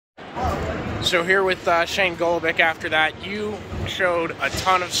So here with Shane Golobic, after that, you showed a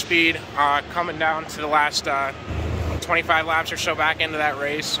ton of speed coming down to the last 25 laps or so back into that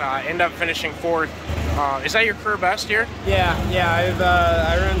race. End up finishing fourth. Is that your career best here? Yeah.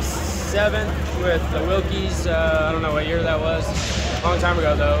 I ran 7th with the Wilkies. I don't know what year that was. A long time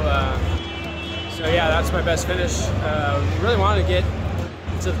ago though. So yeah, that's my best finish. Really wanted to get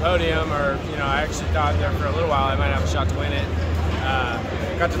to the podium, or I actually thought there for a little while I might have a shot to win it.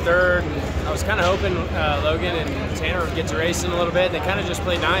 Got to third, and I was kind of hoping Logan and Tanner would get to racing a little bit. They kind of just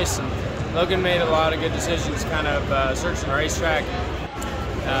played nice, and Logan made a lot of good decisions, kind of searching the racetrack,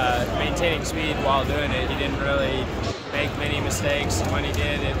 maintaining speed while doing it. He didn't really make many mistakes, and when he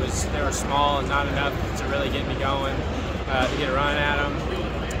did, they were small and not enough to really get me going, to get a run at them.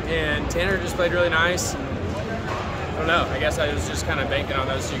 And Tanner just played really nice. And I don't know, I guess I was just kind of banking on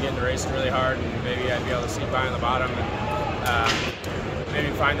those two getting to racing really hard, and maybe I'd be able to sneak by on the bottom. And, maybe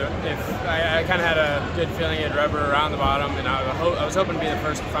find if I kind of had a good feeling he had rubber around the bottom, and I was hoping to be the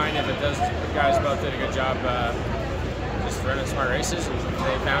first to find it, but those guys both did a good job just running smart races, and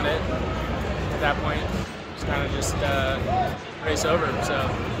they found it. At that point, it's kind of just race over. So,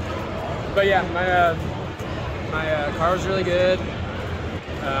 but yeah, my car was really good.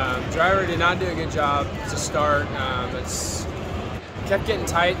 Driver did not do a good job to start. It's kept getting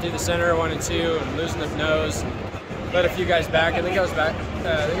tight through the center 1 and 2, and losing the nose. Let a few guys back. I think I was back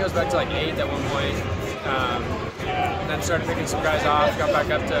to like 8th at one point. And then started picking some guys off. Got back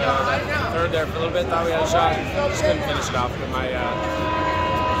up to 3rd there for a little bit. Thought we had a shot. Just couldn't finish it off. But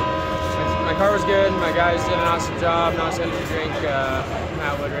my car was good. My guys did an awesome job. Nice to drink.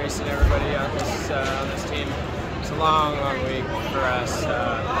 Matt Wood racing everybody on this team. It's a long week for us.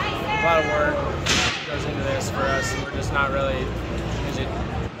 A lot of work goes into this for us, and we're just not really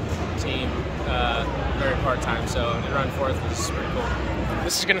a team. Very part-time, so to run 4th was pretty cool.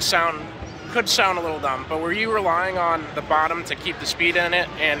 This is could sound a little dumb, but were you relying on the bottom to keep the speed in it,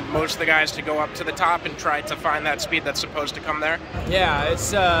 and most of the guys to go up to the top and try to find that speed that's supposed to come there? Yeah,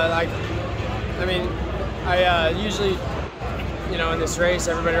 it's I usually, in this race,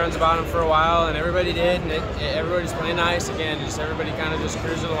 everybody runs the bottom for a while, and everybody did, and everybody's playing nice again. Just everybody kind of just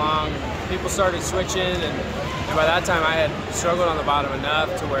cruising along. People started switching, and by that time I had struggled on the bottom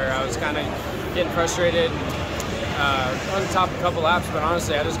enough to where I was kind of getting frustrated. On the top a couple laps, but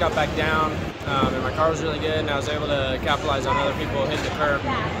honestly, I just got back down, and my car was really good, and I was able to capitalize on other people hitting the curb,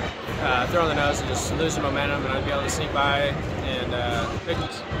 throwing the nose, and just losing momentum, and I'd be able to sneak by and pick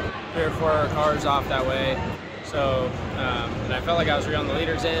 3 or 4 cars off that way. So, and I felt like I was reeling the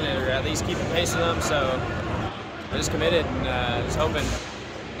leaders in, or at least keeping pace with them. So I just committed, and was hoping,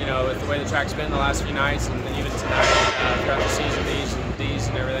 with the way the track's been the last few nights, and then even tonight, throughout the season, these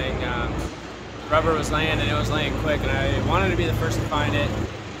and everything. Rubber was laying, and it was laying quick, and I wanted to be the first to find it,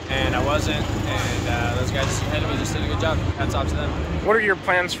 and I wasn't, and those guys ahead of me just did a good job. Hats off to them. What are your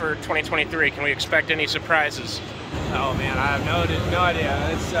plans for 2023? Can we expect any surprises? Oh man, I have no idea.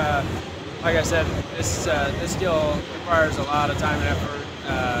 It's like I said, this deal requires a lot of time and effort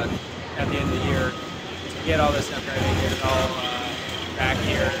at the end of the year to get all this stuff ready, get it all back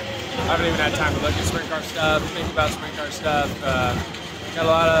here. I haven't even had time to look at sprint car stuff, think about sprint car stuff. Got a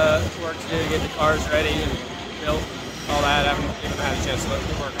lot of work to do to get the cars ready and built, all that. I haven't even had a chance to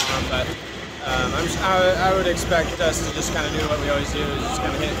work on them, but I would expect us to just kind of do what we always do, is just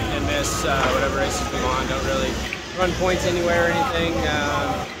kind of hit and miss whatever races we want. Don't really run points anywhere or anything,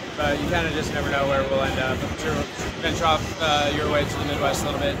 but you kind of just never know where we'll end up. I'm sure we'll venture off your way to the Midwest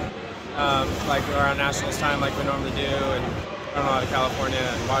a little bit, like around Nationals time, like we normally do, and run a lot of California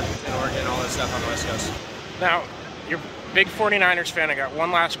and Washington, Oregon, all that stuff on the West Coast. Now, you're a big 49ers fan. I got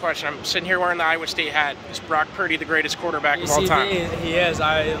one last question. I'm sitting here wearing the Iowa State hat. Is Brock Purdy the greatest quarterback of all time? He is.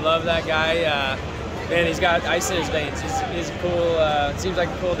 I love that guy. Man, he's got ice in his veins. He's cool. Seems like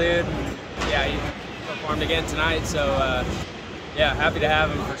a cool dude. And, yeah, he performed again tonight. So, yeah, happy to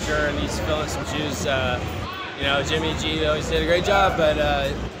have him for sure. And he's filling some shoes. Jimmy G always did a great job, but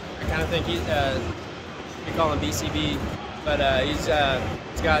I kind of think we call him BCB, but he's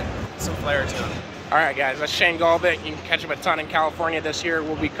got some flair to him. All right, guys, that's Shane Golobic. You can catch him a ton in California this year.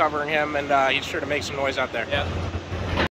 We'll be covering him, and he's sure to make some noise out there. Yeah.